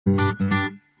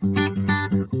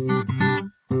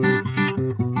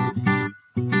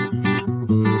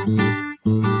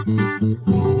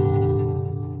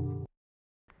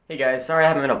guys, sorry I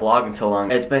haven't been a vlog in so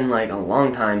long. It's been like a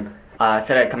long time. I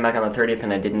said I'd come back on the 30th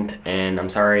and I didn't, and I'm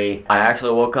sorry. I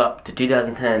actually woke up to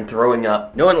 2010 throwing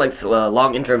up. No one likes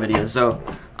long intro videos, so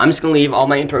I'm just gonna leave all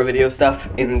my intro video stuff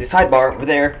in the sidebar over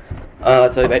there,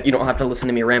 so that you don't have to listen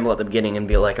to me ramble at the beginning and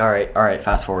be like, alright,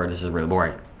 fast forward, this is really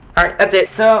boring. Alright, that's it.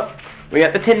 So, we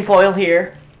got the tin foil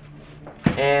here,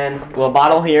 and a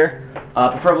bottle here,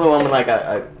 preferably one with like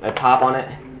a top on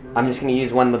it. I'm just gonna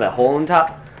use one with a hole in the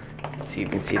top, so you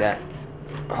can see that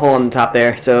hole on the top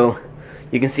there. So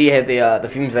you can see how the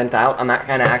fumes vent out. I'm not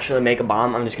gonna actually make a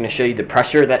bomb. I'm just gonna show you the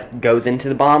pressure that goes into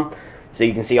the bomb, so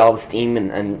you can see all the steam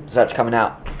and such coming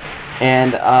out.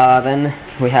 And then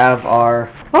we have our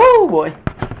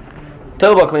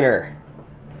turbo cleaner.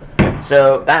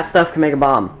 So that stuff can make a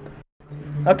bomb.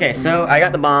 Okay, so I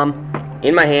got the bomb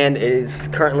in my hand. It is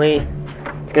currently,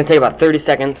 it's gonna take about 30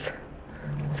 seconds.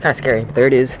 It's kind of scary, but there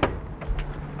it is.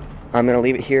 I'm gonna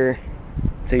leave it here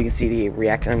so you can see the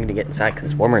reaction I'm gonna get inside because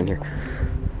it's warmer in here.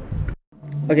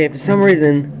 Okay, for some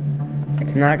reason,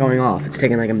 it's not going off. It's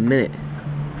taking like a minute.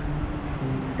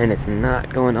 And it's not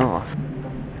going off.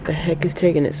 What the heck is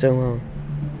taking it so long?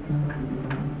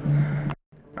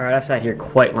 Alright, I've sat here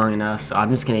quite long enough, so I'm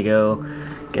just gonna go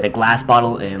get a glass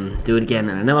bottle and do it again.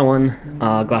 And another one,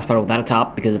 glass bottle without a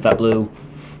top, because if that blew,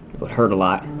 it would hurt a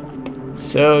lot.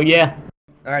 So, yeah.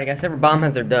 Alright, guys, every bomb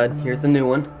has their dud. Here's the new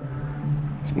one.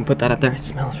 So we can put that up there. It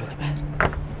smells really bad.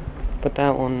 Put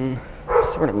that one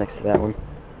sort of next to that one.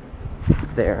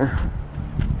 There.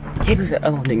 Can't believe that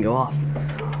other one didn't go off.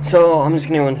 So I'm just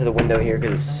gonna go into the window here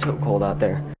because it's so cold out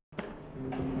there.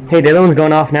 Hey, the other one's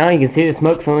going off now. You can see the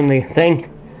smoke filling the thing.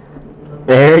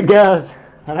 There it goes.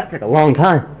 Oh, that took a long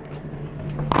time.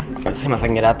 Let's see if I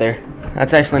can get out there.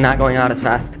 That's actually not going out as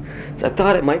fast as I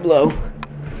thought it might blow.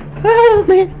 Oh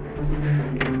man.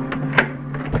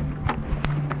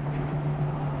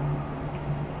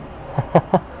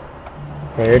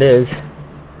 There it is.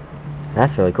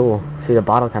 That's really cool. See, the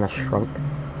bottle kind of shrunk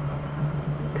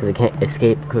because it can't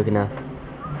escape quick enough.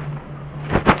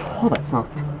 Oh, that smells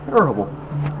terrible.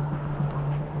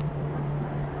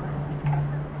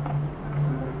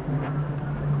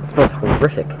 It smells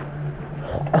horrific.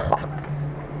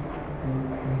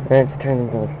 And it just turns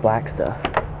into this black stuff.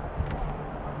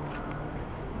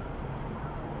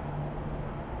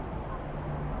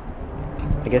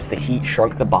 I guess the heat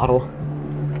shrunk the bottle.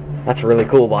 That's a really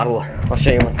cool bottle. I'll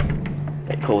show you once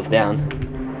it cools down.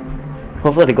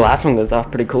 Hopefully the glass one goes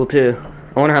off pretty cool too.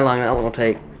 I wonder how long that one will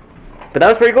take. But that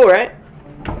was pretty cool, right?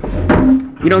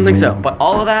 You don't think so? But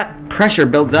all of that pressure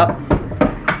builds up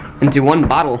into one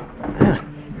bottle.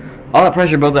 All that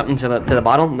pressure builds up into the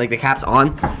bottle, like the cap's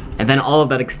on, and then all of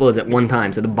that explodes at one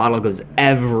time, so the bottle goes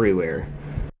everywhere.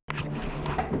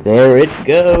 There it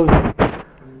goes.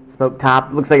 Smoke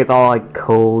top. Looks like it's all like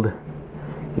cold.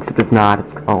 Except it's not,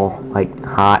 it's all like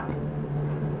hot.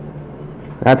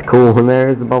 That's cool, and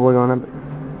there's the bubble going up.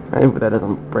 I hope that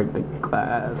doesn't break the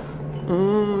glass.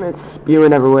 It's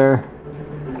spewing everywhere.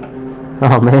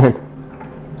 Oh man.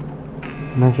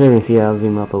 I'm not sure you can see it. I'll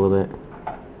zoom up a little bit.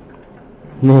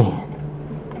 Man.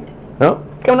 Oh,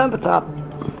 coming out the top.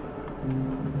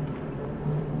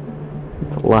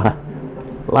 It's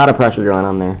a lot of pressure going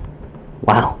on there.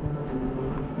 Wow.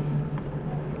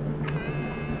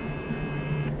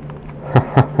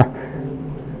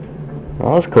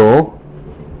 That was cool.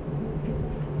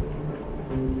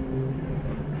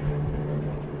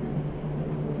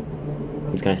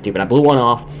 It's kind of stupid. I blew one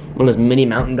off. One of those mini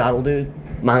Mountain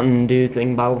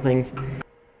Dew bottle things.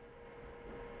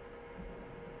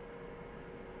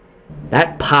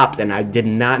 That popped and I did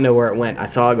not know where it went. I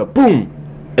saw it go boom,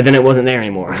 and then it wasn't there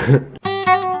anymore.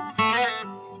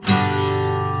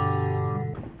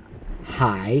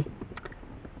 Hi.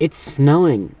 It's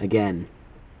snowing again.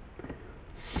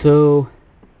 So,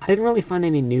 I didn't really find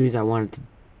any news I wanted to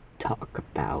talk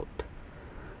about.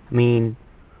 I mean,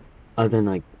 other than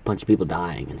like a bunch of people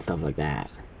dying and stuff like that.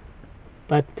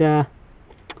 But, I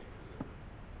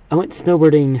went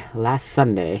snowboarding last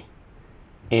Sunday,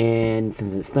 and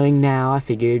since it's snowing now, I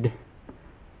figured,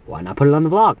 why not put it on the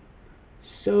vlog?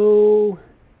 So,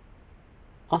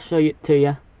 I'll show it to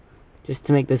you, just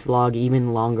to make this vlog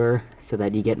even longer, so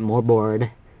that you get more bored.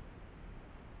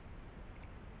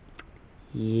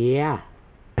 Yeah.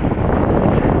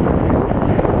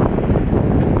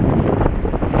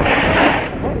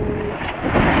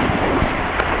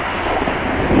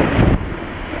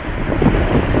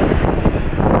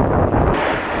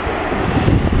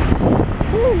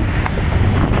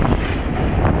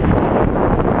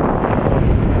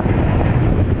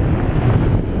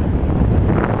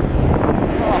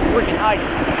 Oh, freaking ice.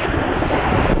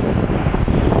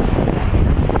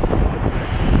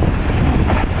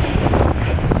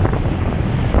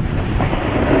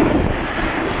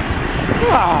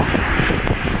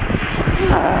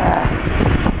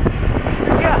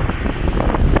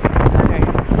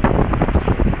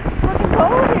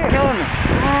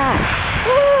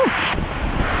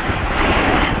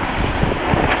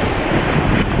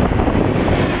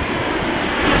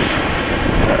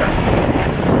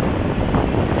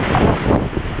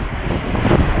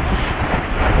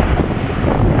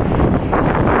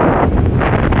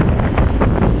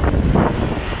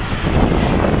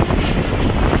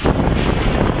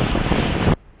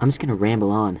 I'm just gonna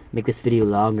ramble on, make this video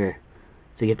longer,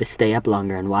 so you have to stay up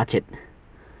longer and watch it.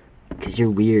 Cause you're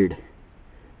weird.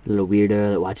 Little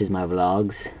weirdo that watches my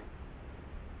vlogs.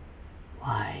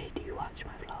 Why do you watch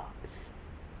my vlogs?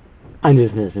 I'm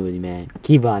just messing with you, man.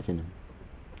 Keep watching them.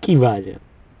 Keep watching them.